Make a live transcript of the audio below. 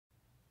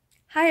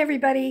Hi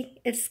everybody,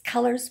 it's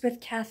Colors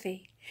with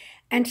Cathy,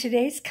 and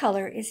today's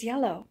color is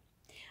yellow.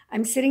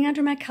 I'm sitting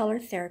under my color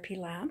therapy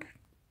lamp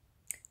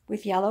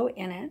with yellow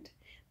in it,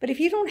 but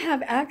if you don't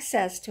have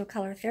access to a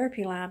color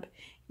therapy lamp,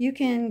 you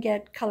can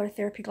get color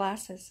therapy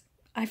glasses.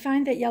 I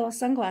find that yellow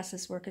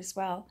sunglasses work as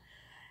well,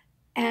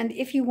 and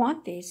if you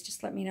want these,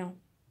 just let me know.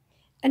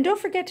 And don't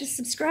forget to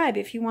subscribe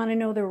if you want to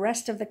know the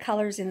rest of the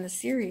colors in the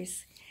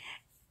series.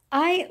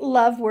 I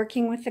love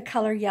working with the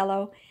color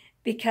yellow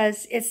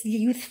because it's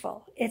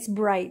youthful, it's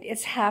bright,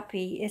 it's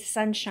happy, it's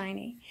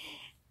sunshiny.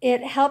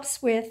 It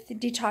helps with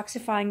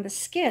detoxifying the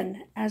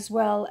skin as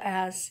well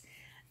as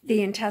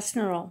the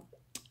intestinal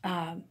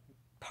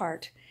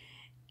part.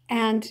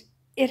 And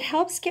it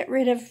helps get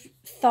rid of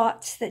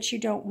thoughts that you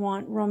don't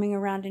want roaming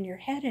around in your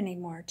head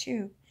anymore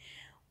too.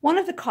 One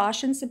of the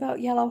cautions about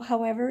yellow,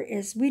 however,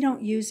 is we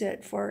don't use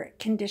it for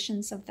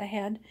conditions of the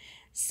head.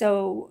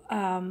 So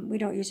we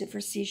don't use it for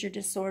seizure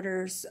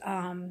disorders,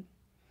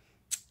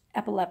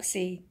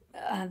 epilepsy,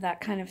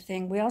 that kind of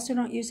thing. We also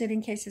don't use it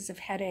in cases of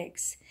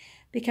headaches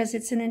because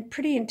it's a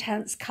pretty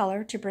intense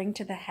color to bring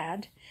to the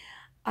head.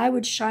 I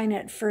would shine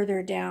it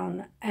further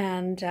down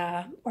and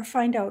or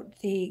find out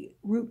the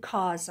root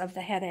cause of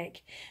the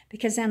headache,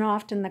 because then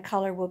often the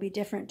color will be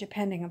different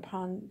depending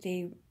upon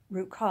the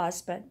root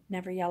cause, but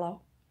never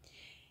yellow.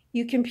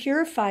 You can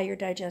purify your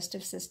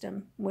digestive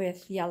system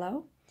with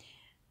yellow.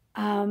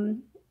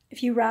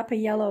 If you wrap a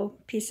yellow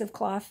piece of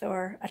cloth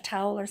or a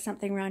towel or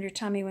something around your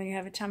tummy when you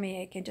have a tummy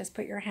ache and just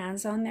put your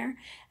hands on there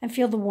and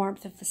feel the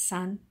warmth of the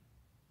sun,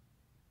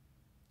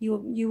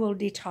 you will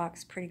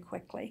detox pretty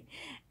quickly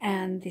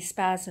and the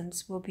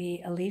spasms will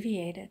be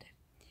alleviated.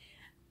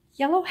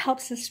 Yellow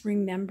helps us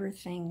remember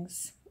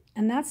things,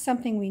 and that's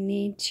something we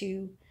need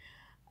to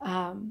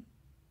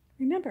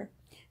remember.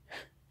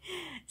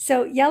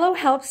 So yellow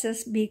helps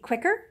us be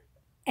quicker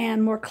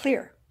and more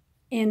clear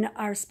in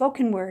our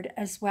spoken word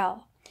as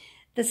well.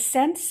 The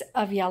sense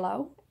of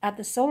yellow at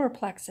the solar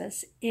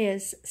plexus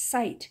is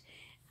sight,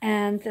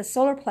 and the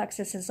solar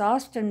plexus has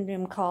often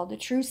been called the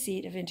true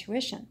seat of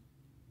intuition.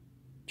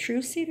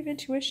 True seat of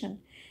intuition.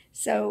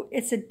 So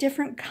it's a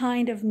different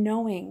kind of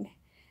knowing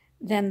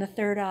than the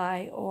third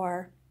eye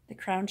or the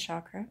crown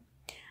chakra.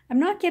 I'm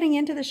not getting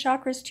into the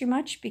chakras too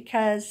much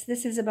because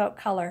this is about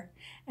color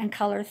and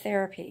color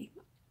therapy.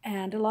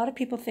 And a lot of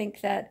people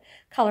think that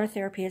color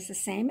therapy is the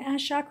same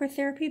as chakra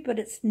therapy, but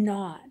it's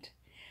not.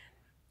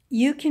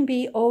 You can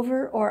be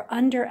over or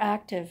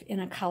underactive in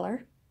a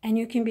color, and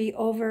you can be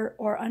over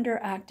or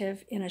underactive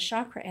in a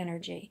chakra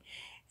energy.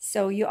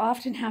 So you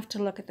often have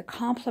to look at the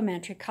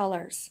complementary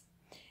colors.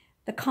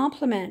 The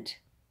complement,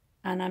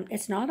 and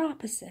it's not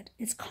opposite,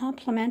 it's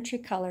complementary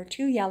color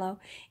to yellow,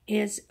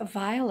 is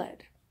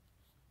violet.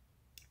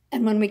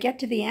 And when we get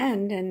to the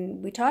end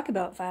and we talk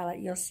about violet,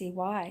 you'll see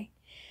why.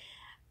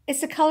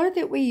 It's a color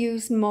that we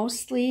use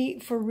mostly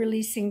for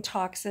releasing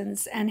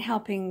toxins and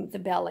helping the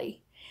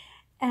belly.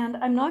 And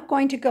I'm not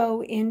going to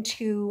go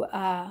into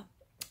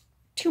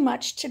too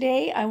much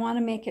today. I want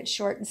to make it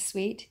short and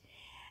sweet.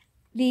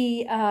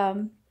 The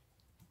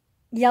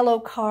yellow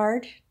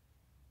card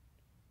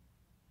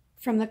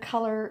from the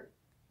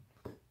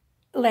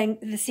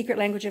Secret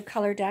Language of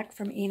Color deck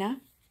from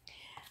Ina.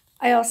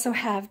 I also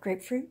have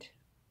grapefruit.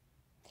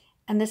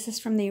 And this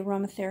is from the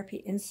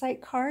Aromatherapy Insight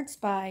cards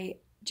by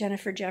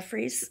Jennifer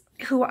Jeffries,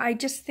 who I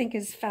just think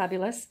is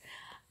fabulous.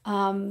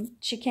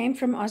 She came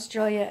from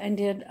Australia and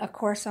did a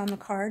course on the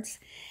cards,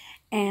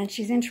 and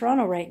she's in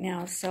Toronto right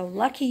now. So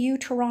lucky you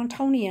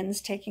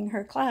Torontonians taking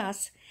her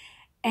class.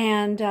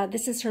 And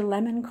this is her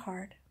lemon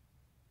card.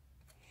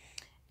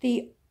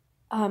 The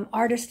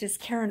artist is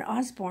Karen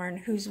Osborne,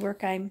 whose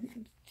work I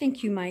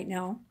think you might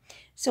know.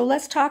 So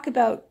let's talk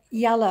about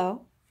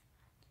yellow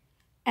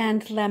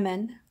and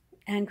lemon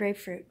and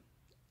grapefruit.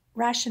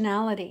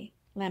 Rationality,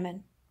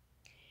 lemon.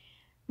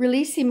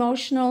 Release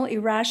emotional,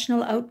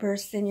 irrational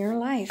outbursts in your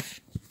life.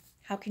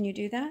 How can you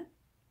do that?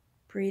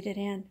 Breathe it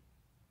in.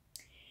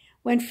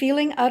 When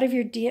feeling out of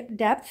your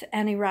depth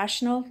and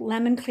irrational,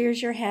 lemon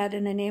clears your head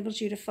and enables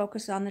you to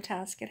focus on the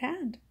task at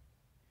hand.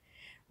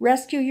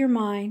 Rescue your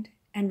mind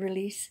and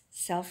release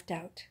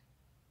self-doubt.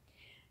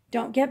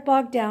 Don't get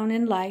bogged down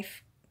in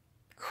life.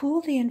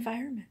 Cool the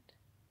environment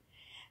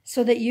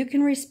so that you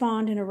can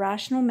respond in a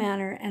rational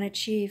manner and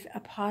achieve a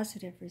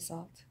positive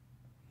result.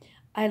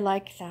 I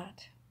like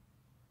that.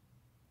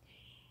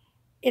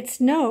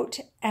 Its note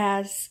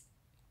as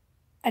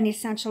an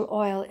essential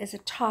oil is a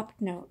top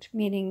note,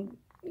 meaning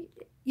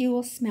you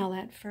will smell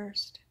it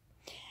first.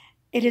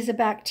 It is a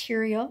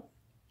bacterial.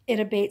 It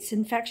abates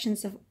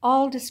infections of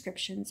all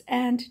descriptions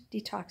and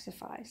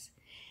detoxifies.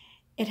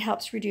 It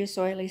helps reduce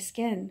oily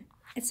skin.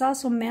 It's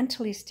also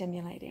mentally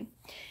stimulating.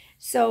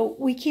 So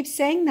we keep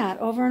saying that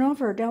over and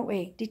over, don't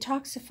we?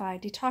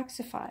 Detoxify,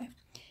 detoxify.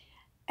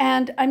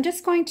 And I'm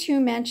just going to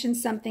mention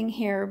something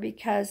here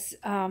because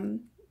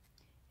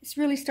it's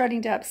really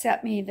starting to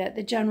upset me that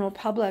the general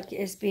public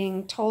is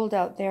being told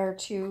out there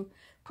to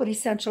put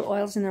essential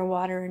oils in their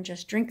water and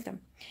just drink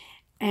them.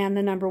 And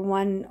the number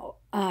one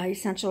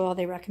essential oil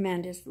they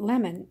recommend is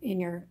lemon in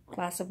your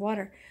glass of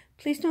water.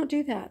 Please don't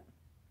do that.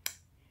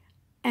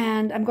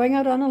 And I'm going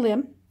out on a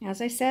limb.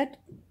 As I said,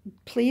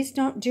 please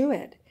don't do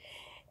it.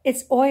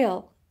 It's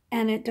oil,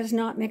 and it does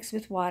not mix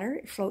with water.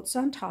 It floats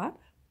on top.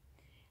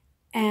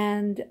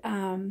 And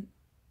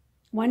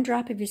 1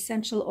 drop of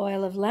essential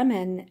oil of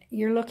lemon,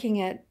 you're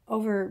looking at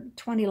over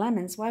 20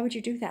 lemons. Why would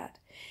you do that?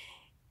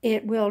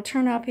 It will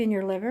turn up in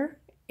your liver.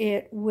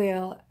 It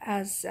will,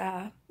 as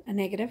a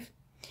negative,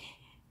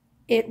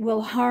 it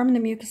will harm the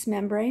mucous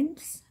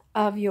membranes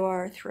of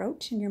your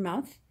throat and your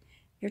mouth,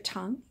 your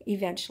tongue,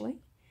 eventually.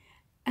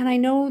 And I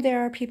know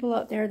there are people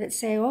out there that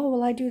say, oh,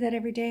 well, I do that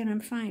every day and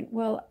I'm fine.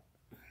 Well,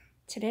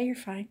 today you're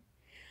fine.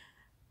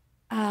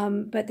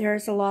 But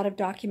there's a lot of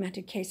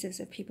documented cases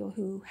of people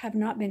who have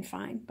not been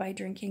fine by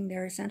drinking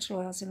their essential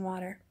oils in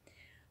water.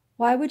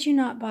 Why would you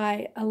not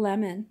buy a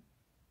lemon,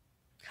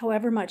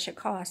 however much it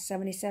costs,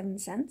 77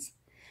 cents,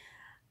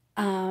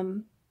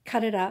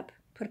 cut it up,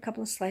 put a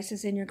couple of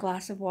slices in your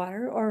glass of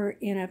water or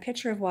in a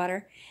pitcher of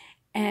water,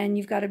 and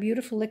you've got a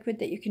beautiful liquid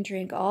that you can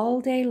drink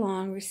all day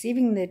long,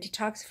 receiving the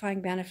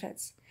detoxifying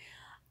benefits.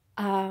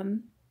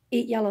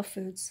 Eat yellow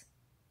foods.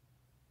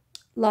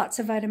 Lots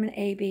of vitamin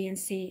A, B, and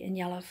C in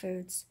yellow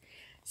foods.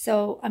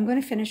 So I'm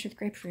going to finish with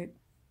grapefruit.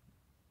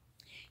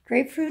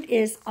 Grapefruit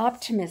is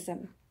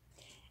optimism.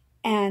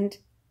 And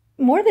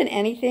more than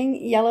anything,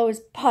 yellow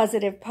is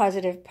positive,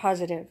 positive,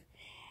 positive.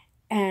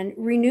 And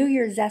renew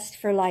your zest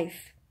for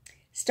life.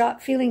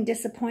 Stop feeling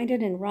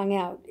disappointed and wrung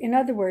out. In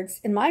other words,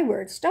 in my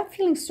words, stop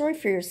feeling sorry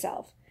for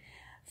yourself.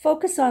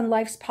 Focus on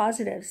life's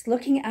positives,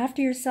 looking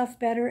after yourself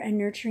better and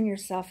nurturing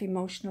yourself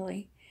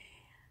emotionally.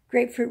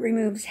 Grapefruit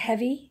removes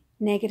heavy,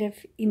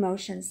 negative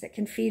emotions that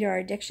can feed our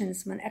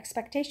addictions when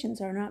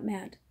expectations are not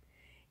met.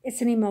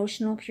 It's an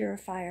emotional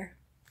purifier.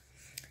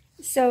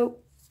 So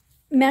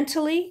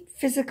mentally,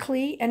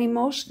 physically, and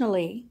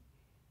emotionally,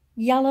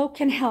 yellow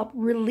can help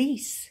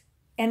release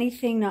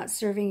anything not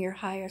serving your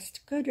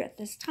highest good at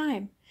this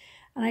time.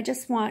 And I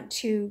just want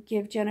to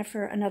give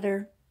Jennifer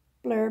another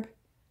blurb.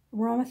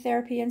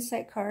 Aromatherapy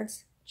Insight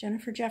Cards,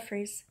 Jennifer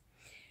Jeffries.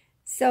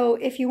 So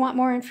if you want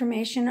more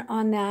information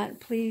on that,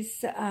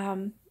 please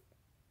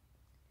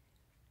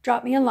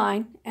drop me a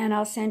line and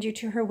I'll send you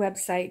to her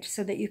website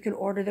so that you can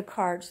order the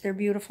cards. They're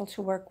beautiful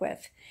to work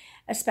with,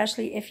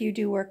 especially if you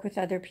do work with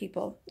other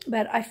people.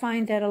 But I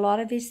find that a lot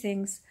of these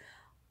things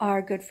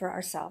are good for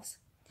ourselves.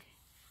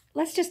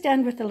 Let's just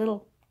end with a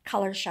little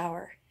color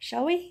shower,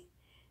 shall we?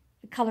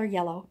 The color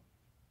yellow.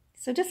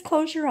 So just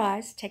close your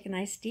eyes, take a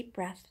nice deep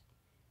breath.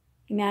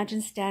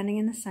 Imagine standing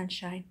in the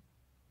sunshine.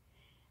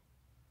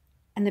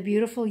 And the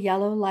beautiful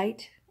yellow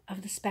light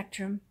of the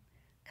spectrum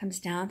comes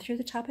down through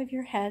the top of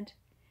your head.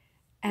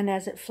 And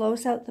as it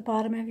flows out the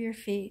bottom of your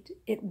feet,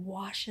 it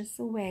washes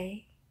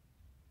away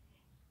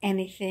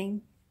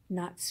anything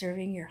not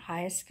serving your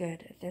highest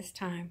good at this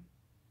time.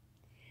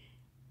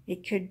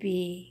 It could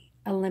be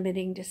a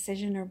limiting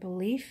decision or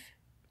belief.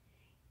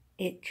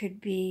 It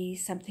could be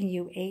something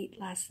you ate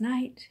last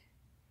night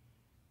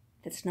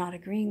that's not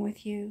agreeing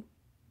with you.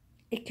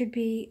 It could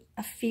be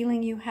a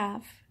feeling you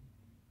have.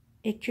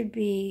 It could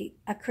be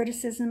a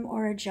criticism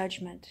or a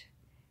judgment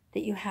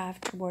that you have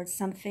towards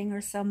something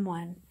or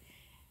someone.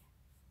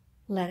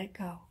 Let it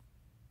go.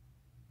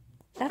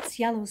 That's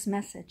yellow's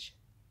message.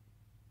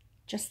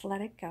 Just let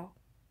it go.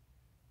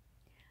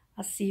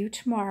 I'll see you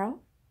tomorrow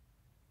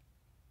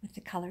with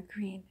the color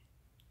green.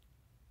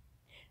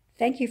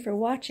 Thank you for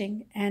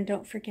watching, and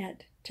don't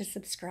forget to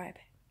subscribe.